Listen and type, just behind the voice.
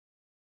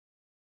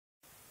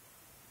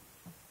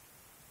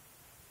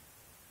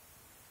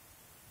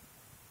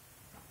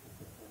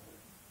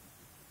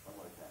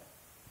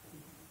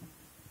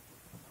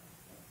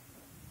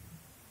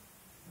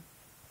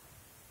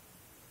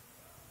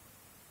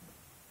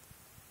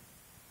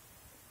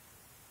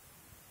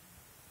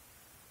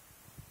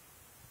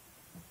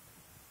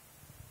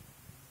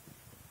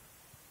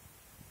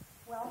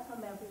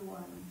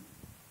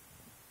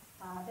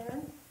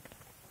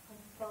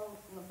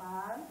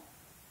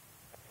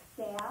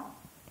staff,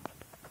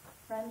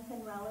 friends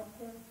and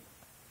relatives,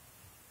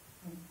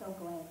 I'm so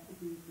glad to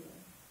be here.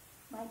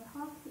 My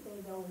talk today,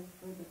 though, is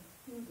for the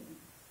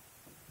students.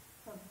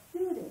 So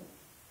students,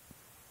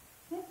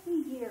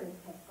 50 years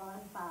have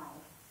gone by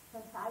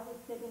since I was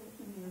sitting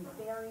in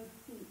your very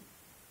seat.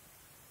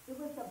 It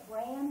was a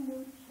brand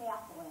new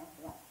chapel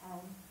at that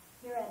time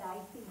here at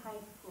IC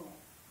High School.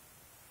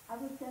 I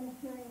was then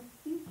hearing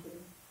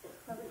speeches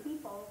from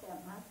people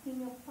that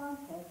Monsignor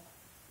Plunkett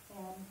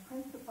and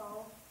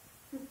Principal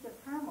Sister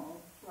Carmel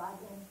brought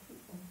in to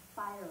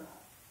inspire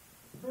us.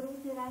 Little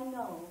did I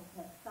know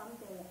that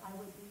someday I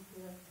would be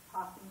here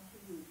talking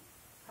to you,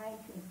 trying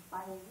to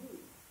inspire you.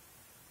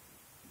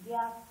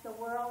 Yes, the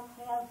world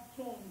has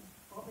changed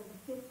over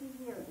the 50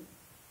 years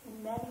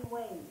in many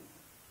ways,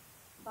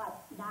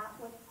 but not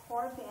with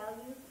core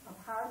values of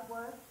hard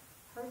work,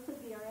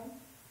 perseverance,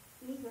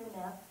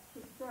 eagerness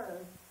to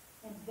serve,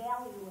 and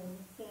valuing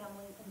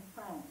family and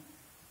friends.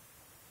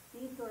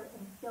 These were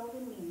instilled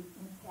in me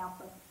in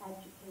Catholic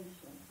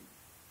education.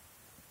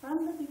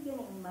 From the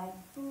beginning, my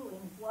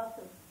schooling was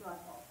a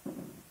struggle.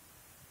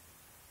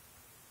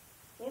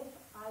 If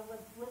I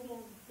was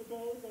living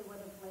today, they would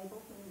have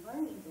labeled me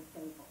learning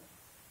disabled.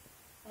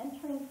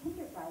 Entering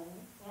kindergarten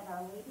at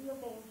Our Lady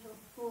of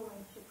Angels School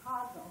in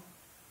Chicago,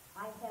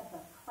 I had the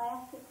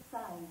classic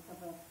signs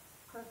of a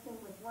person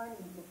with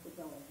learning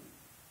disabilities.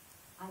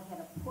 I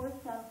had a poor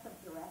sense of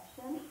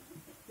direction,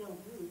 still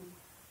do,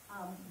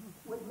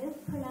 would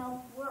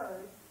mispronounce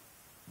words,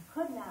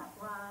 could not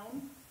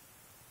rhyme,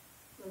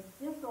 was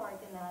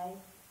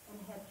disorganized, and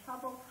had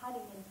trouble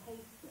cutting and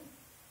pasting.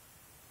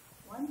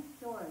 One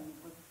story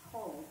was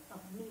told of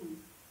me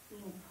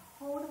being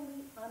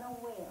totally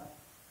unaware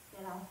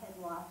that I had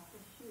lost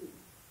a shoe.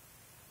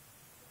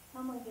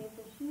 Someone gave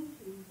the shoe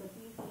to the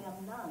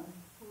BVM nun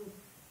who was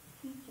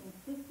teaching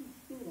 50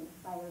 students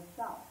by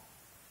herself.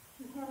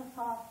 She had us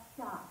all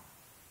stop,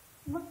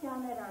 look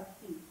down at our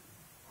feet.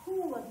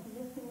 Who was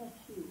missing a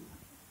shoe?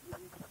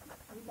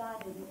 We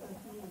got it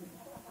was me.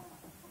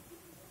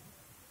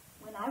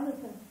 When I was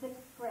in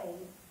 6th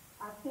grade,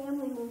 our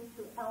family moved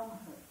to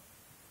Elmhurst,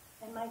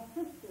 and my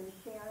sisters,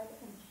 Sharon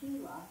and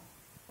Sheila,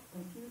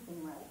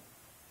 confusing, right,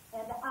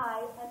 and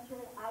I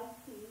entered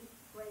IC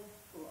grade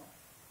school.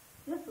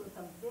 This was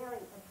a very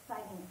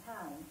exciting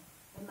time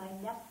and my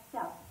next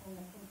step in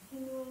the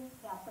continuing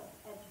Catholic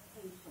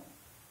education.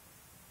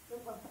 It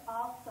was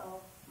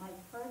also my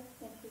first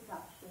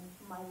introduction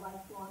to my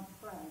lifelong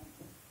friends.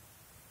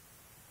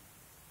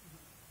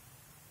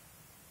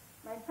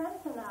 My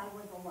friends and I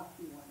were the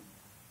lucky ones,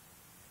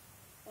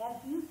 as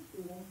you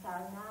students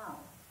are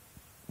now.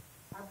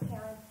 Our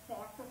parents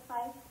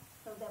sacrificed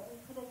so that we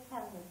could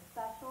attend this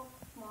special,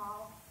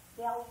 small,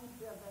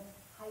 value-driven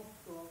high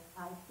school,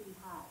 IC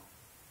High.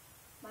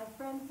 My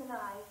friends and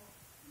I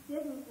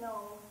didn't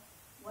know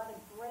what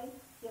a great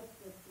gift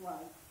this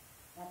was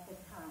at the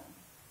time.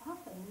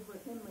 Often we were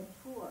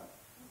immature.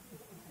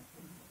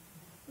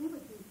 We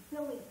would do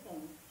silly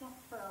things just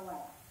for a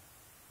laugh.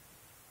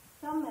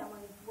 Some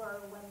memories were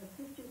when the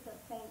Sisters of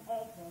St.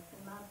 Agnes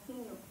and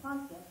Monsignor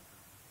Plunkett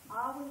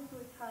always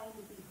were trying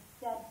to be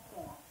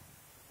steadfast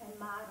and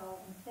model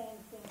and saying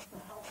things to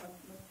help us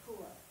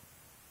mature.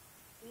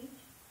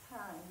 Each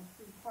time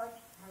report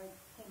cards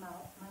came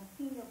out,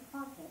 Monsignor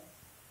Plunkett,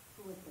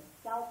 who was the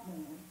scout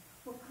man,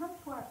 would come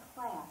to our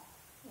class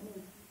in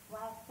his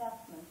black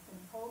vestments and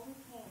hold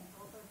his hands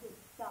over his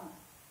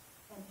stomach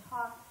and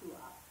talk to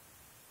us.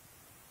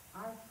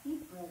 Our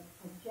secret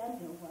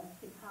agenda was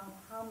to count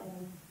how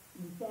many,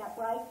 is that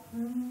right?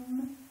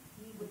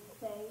 He would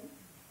say.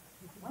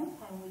 One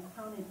time we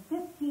counted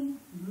 15.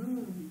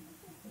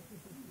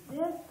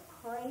 This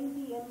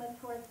crazy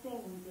immature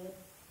thing we did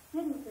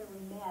didn't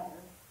really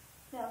matter,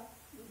 since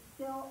we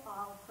still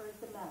all heard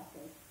the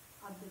message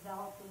of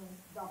developing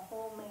the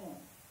whole man,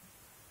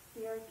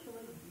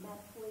 spiritually,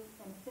 mentally,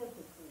 and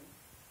physically.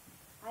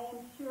 I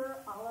am sure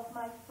all of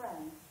my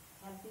friends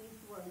have these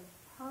words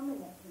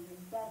permanently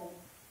embedded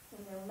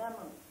in their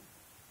memories.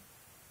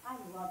 I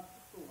loved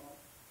school,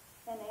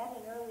 and at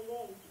an early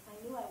age, I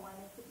knew I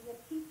wanted to be a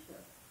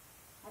teacher.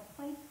 I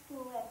played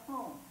school at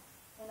home,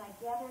 and I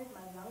gathered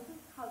my younger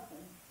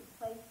cousins to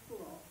play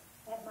school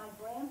at my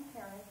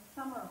grandparents'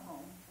 summer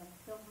home at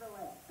Silver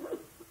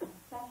Lake,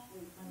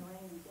 especially on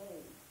rainy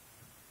days.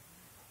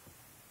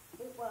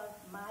 It was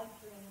my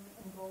dream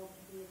and goal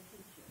to be a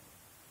teacher.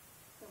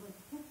 There was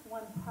just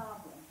one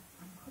problem.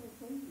 I couldn't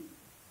read.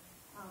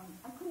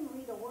 I couldn't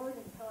read a word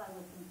until I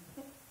was in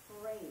 6th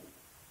grade.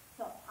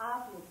 So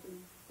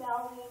obviously,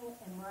 spelling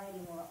and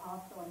writing were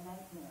also a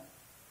nightmare.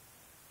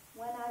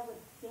 When I would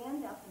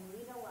stand up and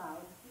read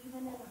aloud,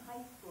 even in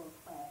high school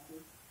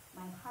classes,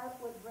 my heart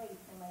would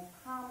race and my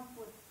palms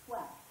would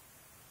sweat.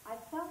 I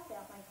felt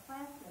that my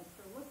classmates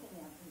were looking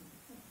at me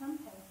and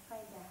sometimes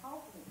trying to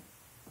help me,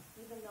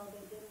 even though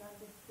they didn't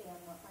understand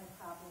what my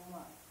problem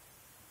was.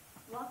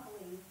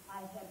 Luckily,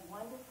 I had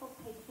wonderful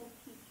patient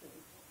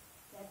teachers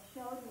that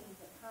showed me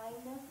the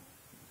kindness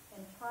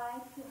and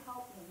tried to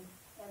help me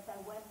as I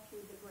went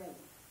through the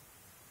grades.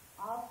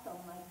 Also,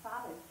 my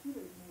father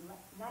tutored me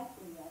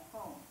nightly at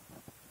home.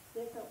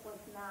 If it was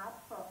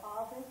not for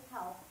all this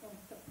help and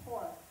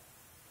support,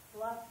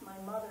 plus my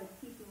mother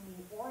keeping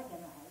me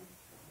organized,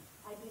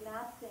 I do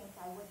not think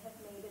I would have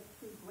made it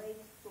through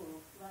grade school,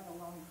 let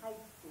alone high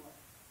school.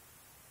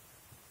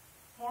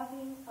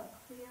 Having a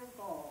clear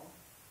goal,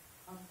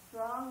 a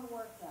strong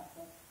work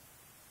ethic,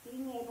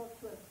 being able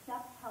to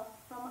accept help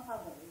from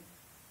others,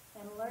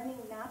 and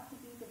learning not to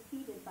be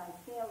defeated by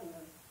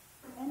failure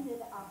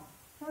ended up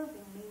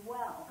serving me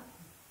well.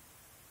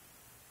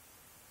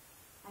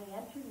 I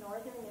entered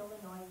Northern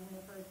Illinois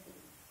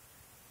University.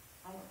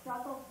 I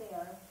struggled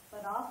there,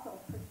 but also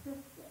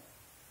persisted,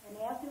 and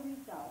as a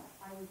result,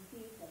 I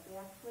received a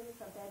Bachelor's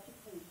of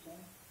Education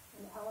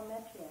in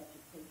Elementary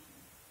Education.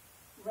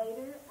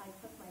 Later, I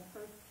took my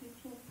first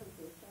teaching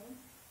position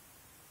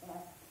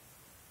at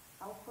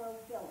Elk Grove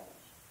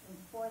Village in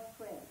 4th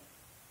grade.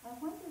 I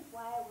wondered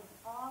why I was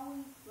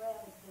always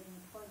gravitating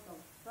toward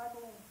those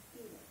struggling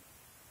students.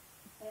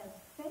 As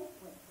fate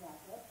would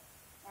have it,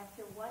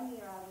 after 1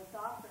 year I was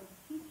offered a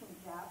teaching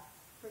job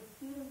for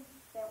students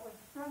that were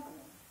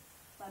struggling,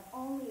 but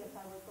only if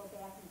I would go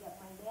back and get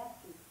my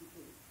master's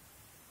degree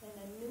in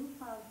a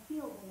newfound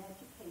field in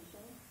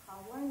education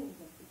called learning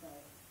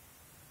disability.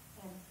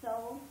 And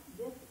so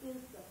this is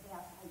the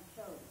path I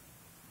chose,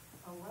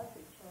 or was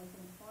it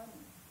chosen for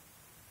me?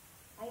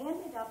 I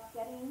ended up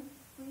getting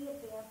 3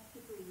 advanced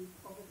degrees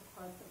over the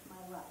course of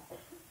my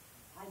life.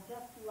 I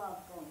just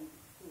love going to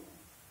school.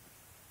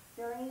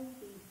 During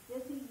these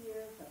busy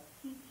years of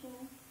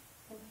teaching,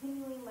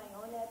 continuing my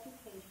own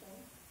education,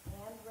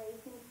 and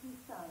raising 2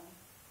 sons,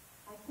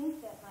 I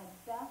think that my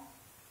best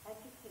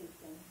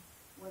education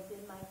was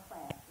in my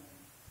classroom.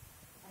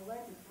 I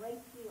learned a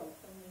great deal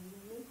from the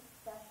unique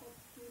special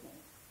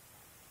students.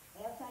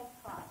 As I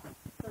taught,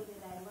 so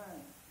did I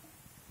learn.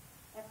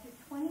 After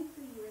 23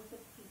 years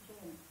of teaching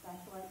in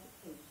special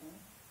education,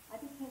 I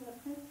became the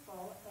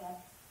principal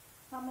at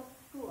Summit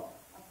School,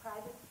 a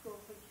private school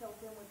for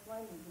children with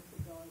learning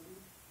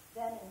disabilities,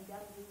 then in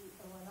Dundee,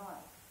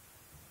 Illinois.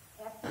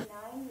 After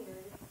 9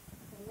 years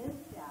in this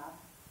job,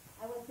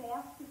 I was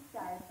asked to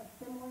start a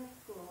similar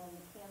school in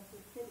the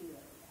Kansas City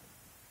area.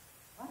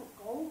 What a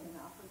golden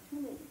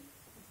opportunity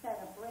to start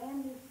a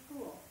brand new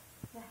school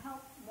to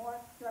help more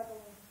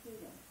struggling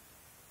students.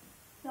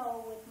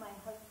 So with my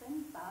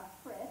husband, Bob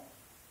Fritz,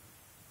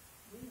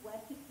 we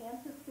went to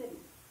Kansas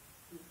City.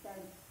 We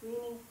started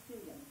screening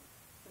students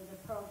for the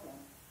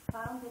program,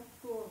 found a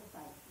school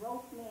site,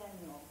 wrote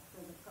manuals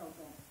for the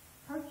program,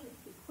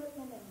 purchased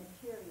equipment and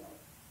materials,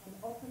 and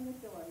opened the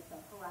doors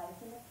of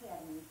Horizon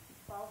Academy to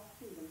 12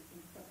 students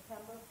in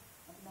September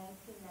of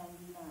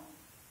 1999.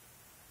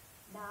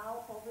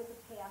 Now, over the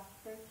past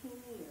 13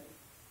 years,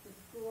 the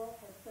school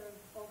has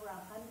served over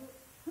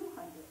 250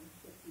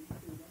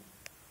 students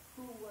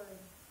who were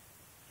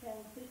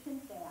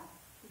transitioned back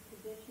to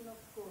traditional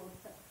schools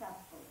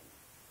successfully.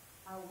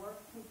 Our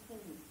work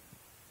continues.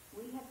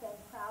 We have been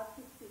proud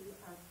to see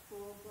our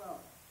school grow,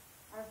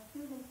 our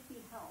students be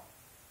helped,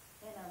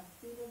 and our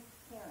students'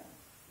 parents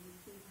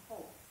receive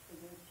hope for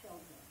their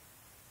children.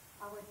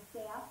 Our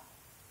staff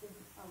is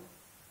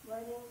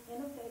learning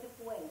innovative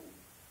ways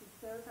to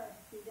serve our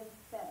students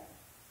better,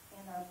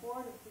 and our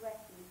board of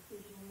directors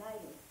is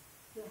united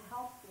to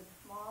help this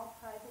small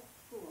private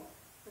school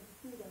for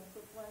students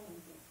with learning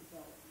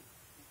disabilities.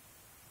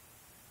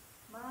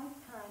 My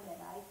time at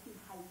IC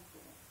High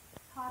School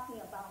taught me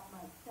about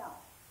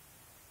myself.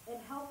 It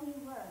helped me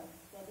learn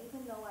that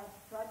even though I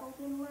struggled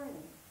in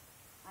learning,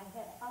 I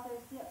had other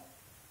gifts.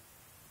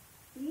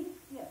 These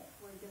gifts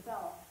were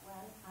developed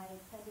when I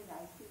attended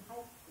IC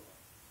High School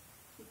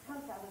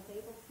because I was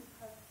able to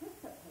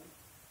participate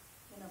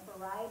in a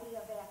variety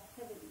of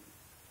activities,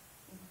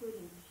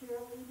 including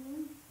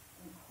cheerleading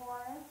and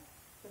chorus,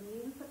 the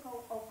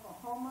musical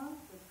Oklahoma,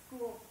 the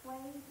school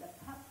play, the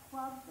pep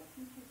club, the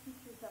Future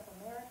Teachers of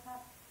America,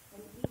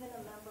 and even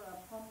a member of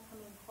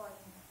Homecoming Court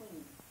in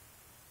Queens.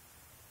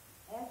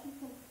 As you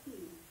can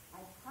see,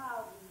 I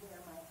proudly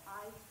wear my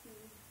IC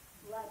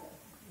letter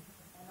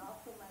and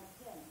also my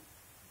pin.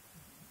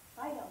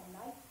 Fight 'em,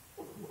 Knight.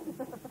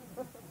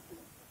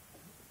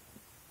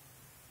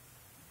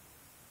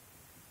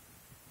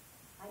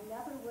 I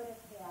never would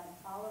have had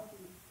all of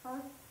these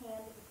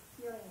first-hand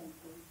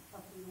experiences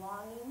of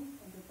belonging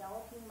and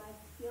developing my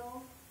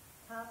skills,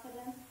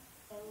 confidence,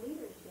 and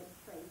leadership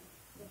traits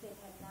if it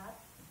had not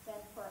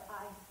been for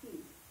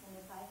IC and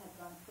if I had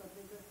gone to a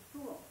bigger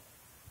school.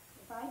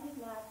 If I did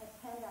not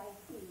attend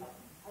IC,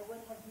 I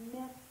would have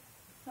missed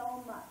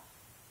so much.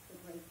 The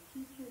great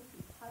teachers who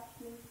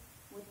touched me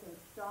with their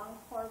strong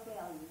core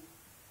values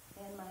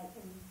and my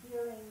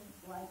endearing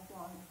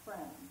lifelong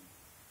friends.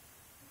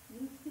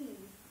 You see,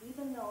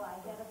 even though I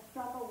had a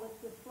struggle with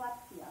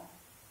dyslexia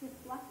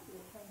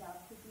turned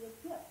out to be a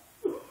gift.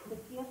 The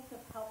gift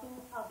of helping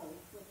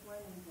others with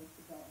learning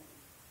disabilities.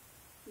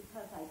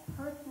 Because I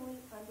personally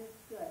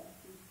understood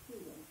these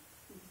students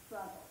who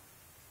struggled.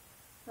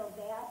 So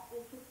that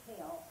is the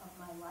tale of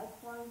my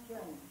lifelong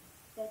journey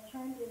that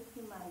turned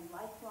into my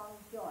lifelong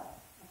joy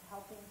of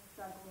helping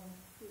struggling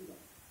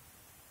students.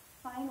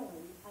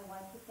 Finally, I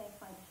want to thank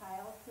my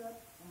childhood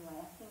and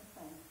lasting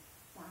friends,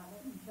 Donna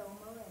and Joe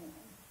Moran.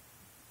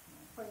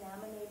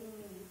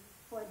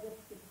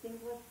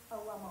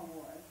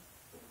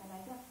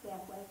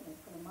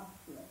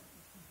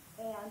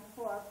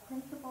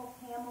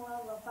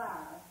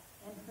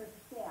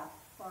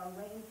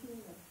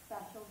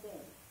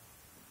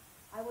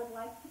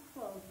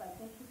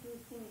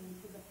 opportunity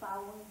to the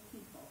following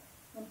people.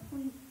 And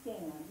please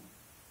stand.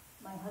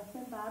 My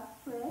husband, Bob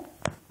Fritz.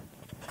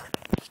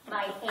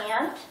 My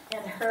aunt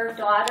and her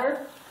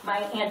daughter, my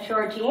Aunt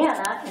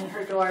Georgiana and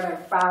her daughter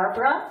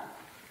Barbara,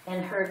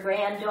 and her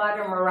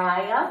granddaughter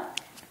Mariah.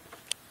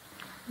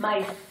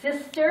 My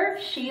sister,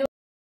 Sheila.